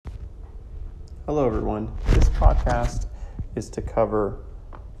Hello, everyone. This podcast is to cover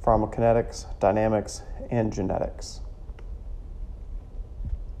pharmacokinetics, dynamics, and genetics.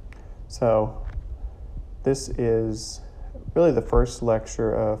 So this is really the first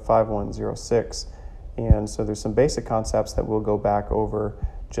lecture of 5106, and so there's some basic concepts that we'll go back over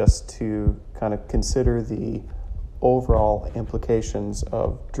just to kind of consider the overall implications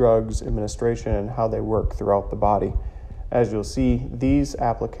of drugs administration and how they work throughout the body. As you'll see, these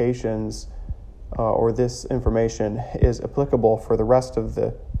applications or this information is applicable for the rest of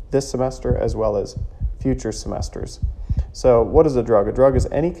this semester as well as future semesters. So what is a drug? A drug is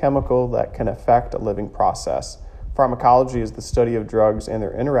any chemical that can affect a living process. Pharmacology is the study of drugs and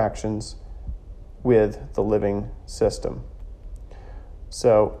their interactions with the living system.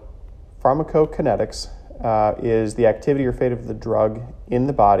 So pharmacokinetics is the activity or fate of the drug in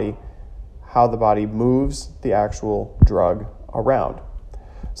the body, how the body moves the actual drug around.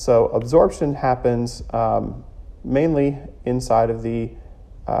 So absorption happens mainly inside of the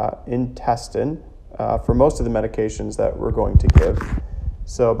intestine for most of the medications that we're going to give.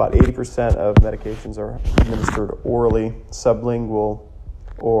 So about 80% of medications are administered orally, sublingual,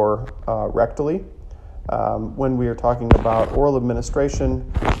 or rectally. When we are talking about oral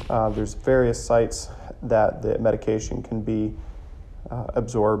administration, there's various sites that the medication can be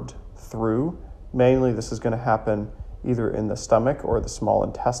absorbed through. Mainly this is going to happen either in the stomach or the small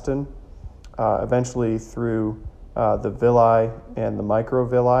intestine, eventually through the villi and the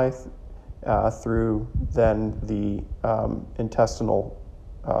microvilli, through then the intestinal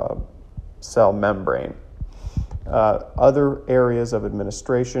cell membrane. Other areas of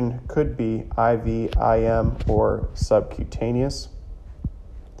administration could be IV, IM, or subcutaneous.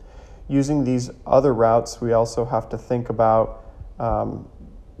 Using these other routes, we also have to think about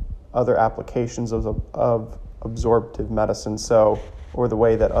other applications of absorptive medicine, or the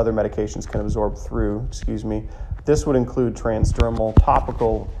way that other medications can absorb through, This would include transdermal,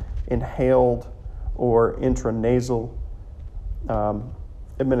 topical, inhaled, or intranasal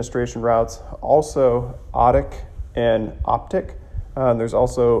administration routes. Also, otic and optic. There's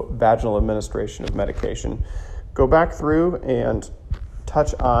also vaginal administration of medication. Go back through and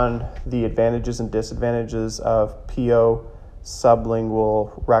touch on the advantages and disadvantages of PO,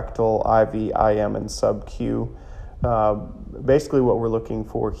 sublingual, rectal, IV, IM, and sub-Q. Basically what we're looking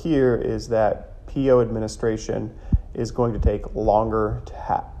for here is that PO administration is going to take longer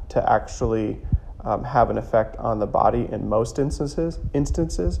to actually have an effect on the body in most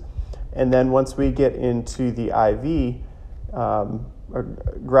instances. And then once we get into the IV, or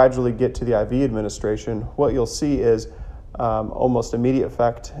gradually get to the IV administration, what you'll see is almost immediate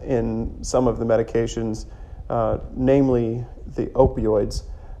effect in some of the medications, namely the opioids.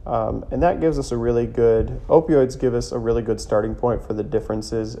 And that gives us opioids give us a really good starting point for the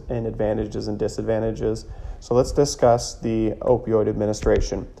differences in advantages and disadvantages. So let's discuss the opioid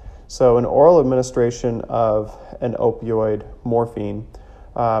administration. So an oral administration of an opioid, morphine,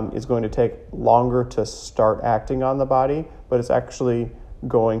 is going to take longer to start acting on the body, but it's actually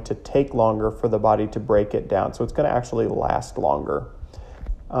going to take longer for the body to break it down. So it's going to actually last longer.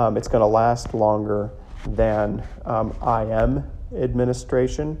 It's going to last longer than IM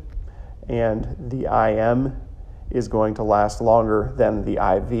administration, and the IM is going to last longer than the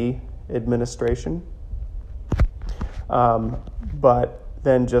IV administration. But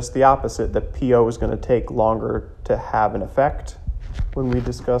then just the opposite, the PO is going to take longer to have an effect. When we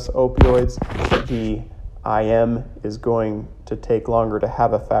discuss opioids, the IM is going to take longer to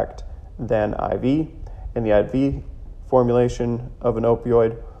have effect than IV, and the IV formulation of an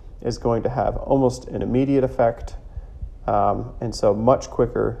opioid is going to have almost an immediate effect, and so much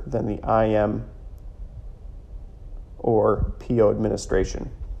quicker than the IM or PO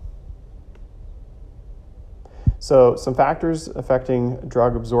administration. So some factors affecting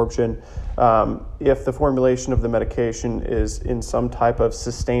drug absorption. If the formulation of the medication is in some type of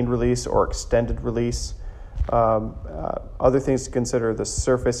sustained release or extended release, other things to consider: the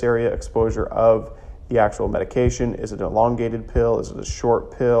surface area exposure of the actual medication. Is it an elongated pill? Is it a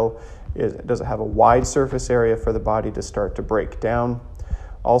short pill? Does it have a wide surface area for the body to start to break down?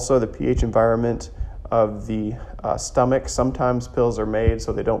 Also, the pH environment of the stomach. Sometimes pills are made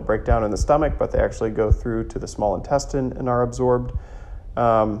so they don't break down in the stomach, but they actually go through to the small intestine and are absorbed.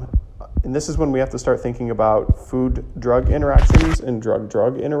 And this is when we have to start thinking about food-drug interactions and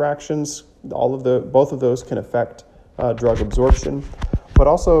drug-drug interactions. Both of those can affect drug absorption, but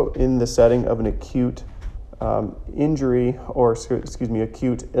also in the setting of an acute injury or,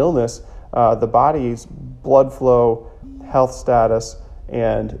 acute illness, the body's blood flow, health status,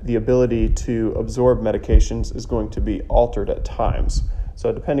 and the ability to absorb medications is going to be altered at times.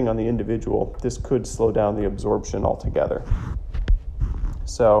 So depending on the individual, this could slow down the absorption altogether.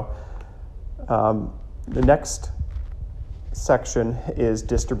 So the next section is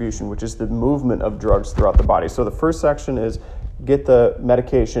distribution, which is the movement of drugs throughout the body. So the first section is get the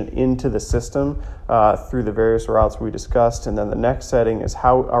medication into the system through the various routes we discussed, and then the next setting is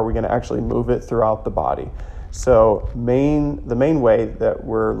how are we going to actually move it throughout the body. So the main way that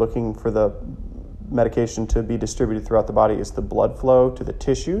we're looking for the medication to be distributed throughout the body is the blood flow to the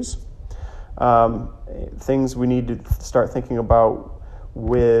tissues. Things we need to start thinking about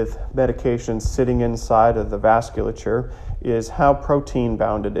with medications sitting inside of the vasculature is how protein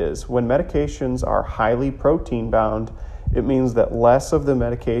bound it is. When medications are highly protein bound, it means that less of the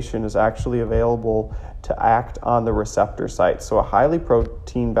medication is actually available to act on the receptor site. So a highly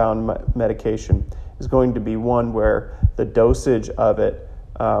protein bound medication is going to be one where the dosage of it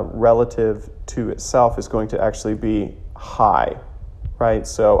relative to itself is going to actually be high, right?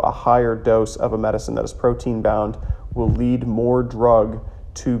 So a higher dose of a medicine that is protein bound will lead more drug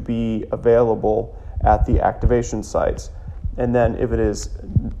to be available at the activation sites. And then if it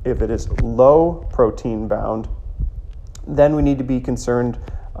is low protein bound, then we need to be concerned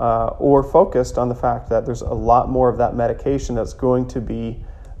or focused on the fact that there's a lot more of that medication that's going to be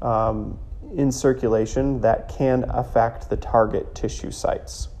in circulation that can affect the target tissue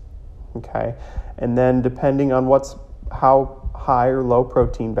sites. Okay, and then depending on how high or low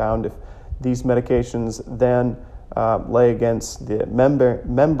protein bound, if these medications then lay against the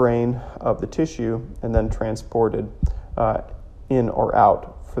membrane of the tissue and then transported in or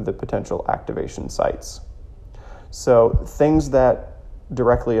out for the potential activation sites. So things that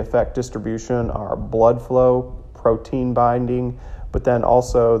directly affect distribution are blood flow, protein binding, but then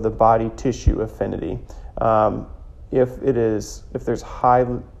also the body tissue affinity. If there's high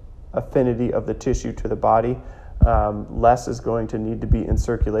affinity of the tissue to the body, less is going to need to be in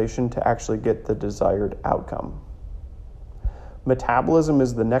circulation to actually get the desired outcome. Metabolism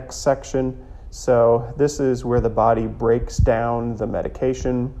is the next section. So this is where the body breaks down the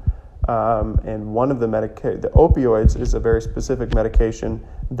medication. And one of the opioids is a very specific medication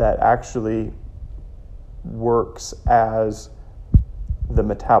that actually works as the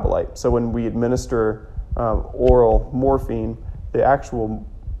metabolite. So when we administer oral morphine, the actual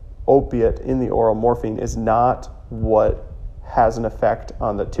opiate in the oral morphine is not what has an effect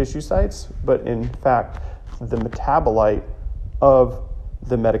on the tissue sites, but in fact, the metabolite of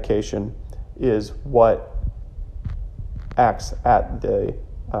the medication is what acts at the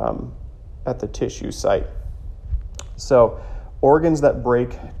tissue site. So organs that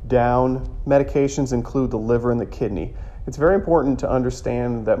break down medications include the liver and the kidney. It's very important to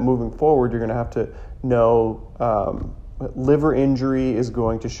understand that moving forward, you're going to have to know liver injury is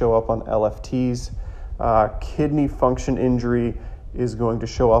going to show up on LFTs. Kidney function injury is going to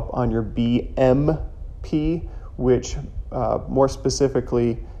show up on your BMP, which more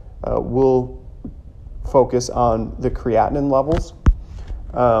specifically will focus on the creatinine levels.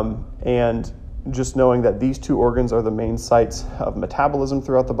 And just knowing that these two organs are the main sites of metabolism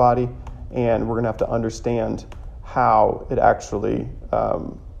throughout the body, and we're going to have to understand how it actually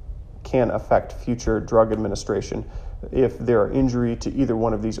can affect future drug administration. If there are injury to either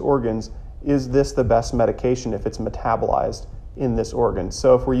one of these organs, is this the best medication if it's metabolized in this organ?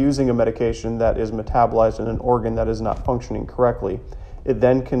 So if we're using a medication that is metabolized in an organ that is not functioning correctly, it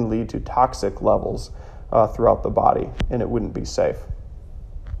then can lead to toxic levels throughout the body, and it wouldn't be safe.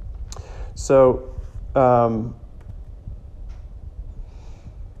 So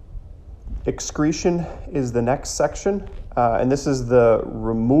excretion is the next section, and this is the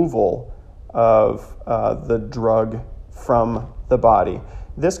removal of the drug from the body.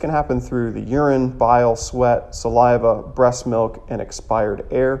 This can happen through the urine, bile, sweat, saliva, breast milk, and expired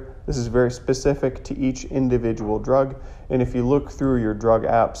air. This is very specific to each individual drug, and if you look through your drug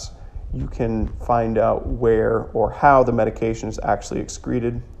apps, you can find out where or how the medication is actually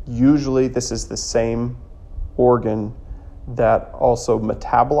excreted. Usually this is the same organ that also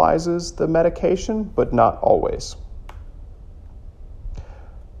metabolizes the medication, but not always.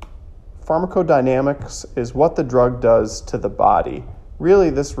 Pharmacodynamics is what the drug does to the body. Really,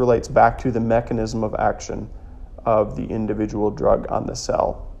 this relates back to the mechanism of action of the individual drug on the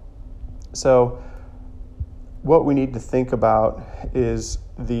cell. So what we need to think about is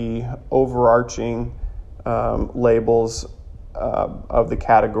the overarching labels of the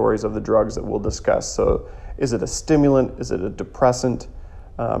categories of the drugs that we'll discuss. So is it a stimulant? Is it a depressant?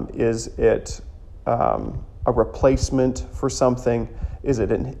 Is it a replacement for something? Is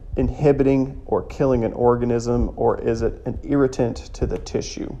it inhibiting or killing an organism, or is it an irritant to the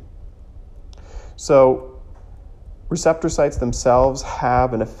tissue? So Receptor sites themselves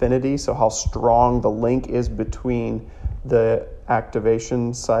have an affinity, so how strong the link is between the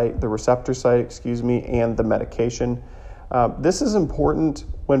activation site, the receptor site, and the medication. This is important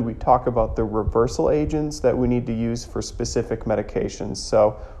when we talk about the reversal agents that we need to use for specific medications.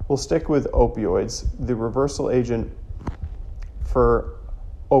 So we'll stick with opioids. The reversal agent for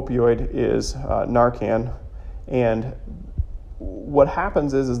opioid is Narcan. And what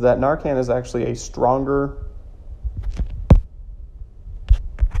happens is that Narcan is actually has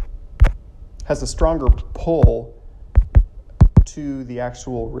a stronger pull to the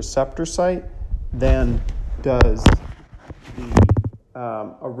actual receptor site than does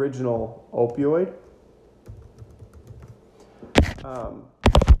the original opioid.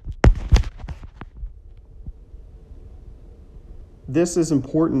 This is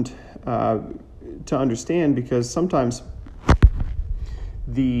important to understand because sometimes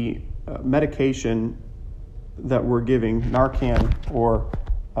the medication that we're giving, Narcan or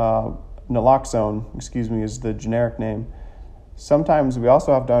naloxone, is the generic name. Sometimes we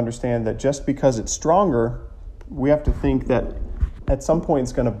also have to understand that just because it's stronger, we have to think that at some point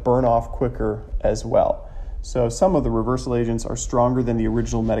it's going to burn off quicker as well. So some of the reversal agents are stronger than the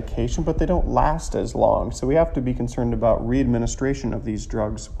original medication, but they don't last as long. So we have to be concerned about readministration of these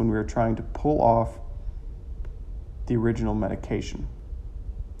drugs when we're trying to pull off the original medication.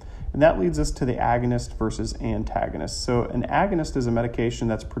 And that leads us to the agonist versus antagonist. So an agonist is a medication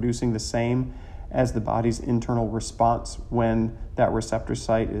that's producing the same as the body's internal response when that receptor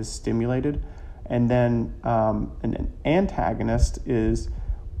site is stimulated. And then an antagonist is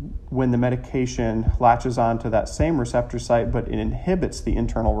when the medication latches onto that same receptor site, but it inhibits the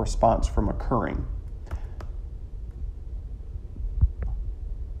internal response from occurring.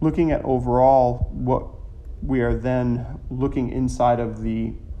 Looking at overall, what we are then looking inside of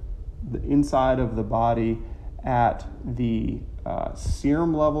the inside of the body at the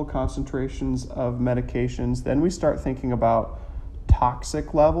serum level concentrations of medications, then we start thinking about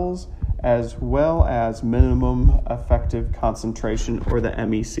toxic levels as well as minimum effective concentration, or the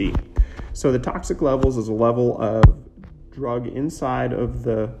MEC. So the toxic levels is a level of drug inside of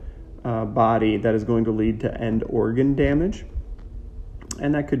the body that is going to lead to end organ damage.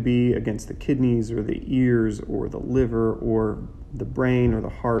 And that could be against the kidneys or the ears or the liver or the brain or the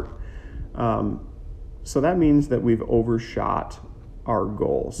heart. So that means that we've overshot our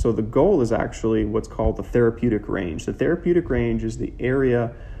goal. So the goal is actually what's called the therapeutic range. The therapeutic range is the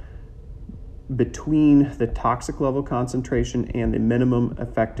area between the toxic level concentration and the minimum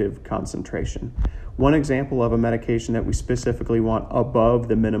effective concentration. One example of a medication that we specifically want above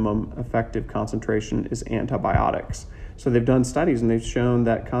the minimum effective concentration is antibiotics. So they've done studies and they've shown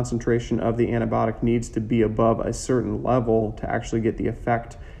that concentration of the antibiotic needs to be above a certain level to actually get the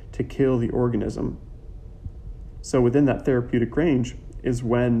effect to kill the organism. So within that therapeutic range is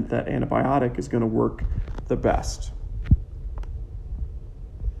when that antibiotic is going to work the best.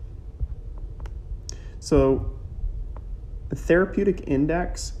 So the therapeutic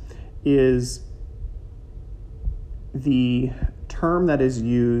index is the term that is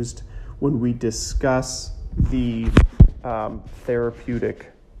used when we discuss the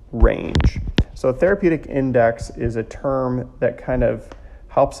therapeutic range. So a therapeutic index is a term that kind of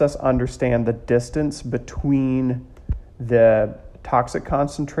helps us understand the distance between the toxic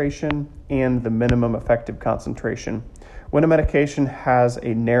concentration and the minimum effective concentration. When a medication has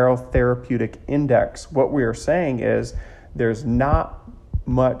a narrow therapeutic index, what we are saying is there's not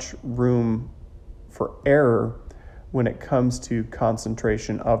much room for error when it comes to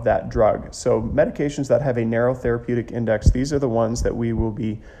concentration of that drug. So medications that have a narrow therapeutic index, these are the ones that we will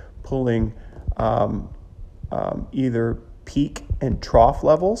be pulling either peak and trough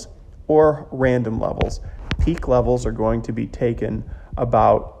levels or random levels. Peak levels are going to be taken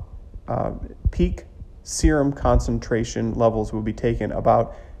about peak serum concentration levels will be taken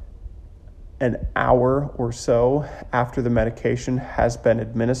about an hour or so after the medication has been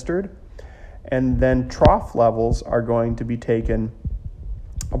administered. And then trough levels are going to be taken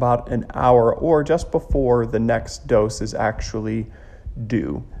about an hour or just before the next dose is actually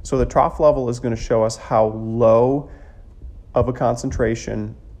due. So the trough level is going to show us how low of a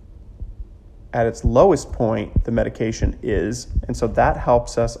concentration at its lowest point the medication is. And so that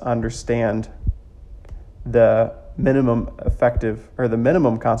helps us understand the minimum effective or the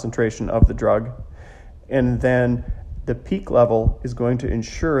minimum concentration of the drug. And then the peak level is going to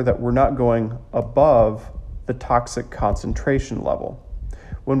ensure that we're not going above the toxic concentration level.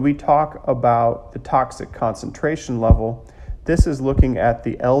 When we talk about the toxic concentration level, this is looking at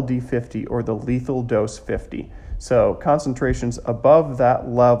the LD50 or the lethal dose 50. So concentrations above that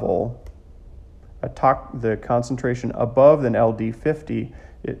level the concentration above an LD50,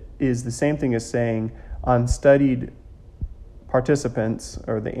 it is the same thing as saying on studied participants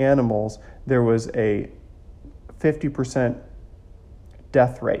or the animals, there was a 50%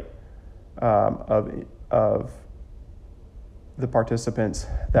 death rate of the participants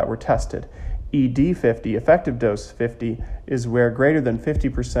that were tested. ED50, effective dose 50, is where greater than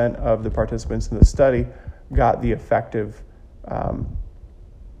 50% of the participants in the study got the effective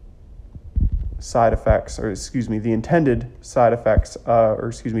side effects, the intended side effects,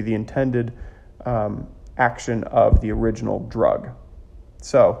 the intended action of the original drug.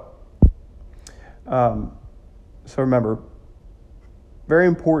 So remember, very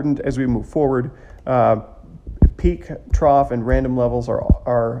important as we move forward. Peak, trough, and random levels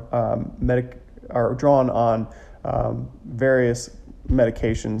are drawn on various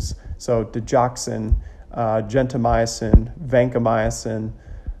medications. So digoxin, gentamicin, vancomycin,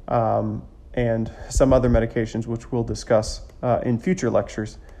 and some other medications which we'll discuss in future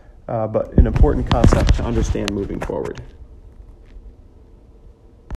lectures, but an important concept to understand moving forward.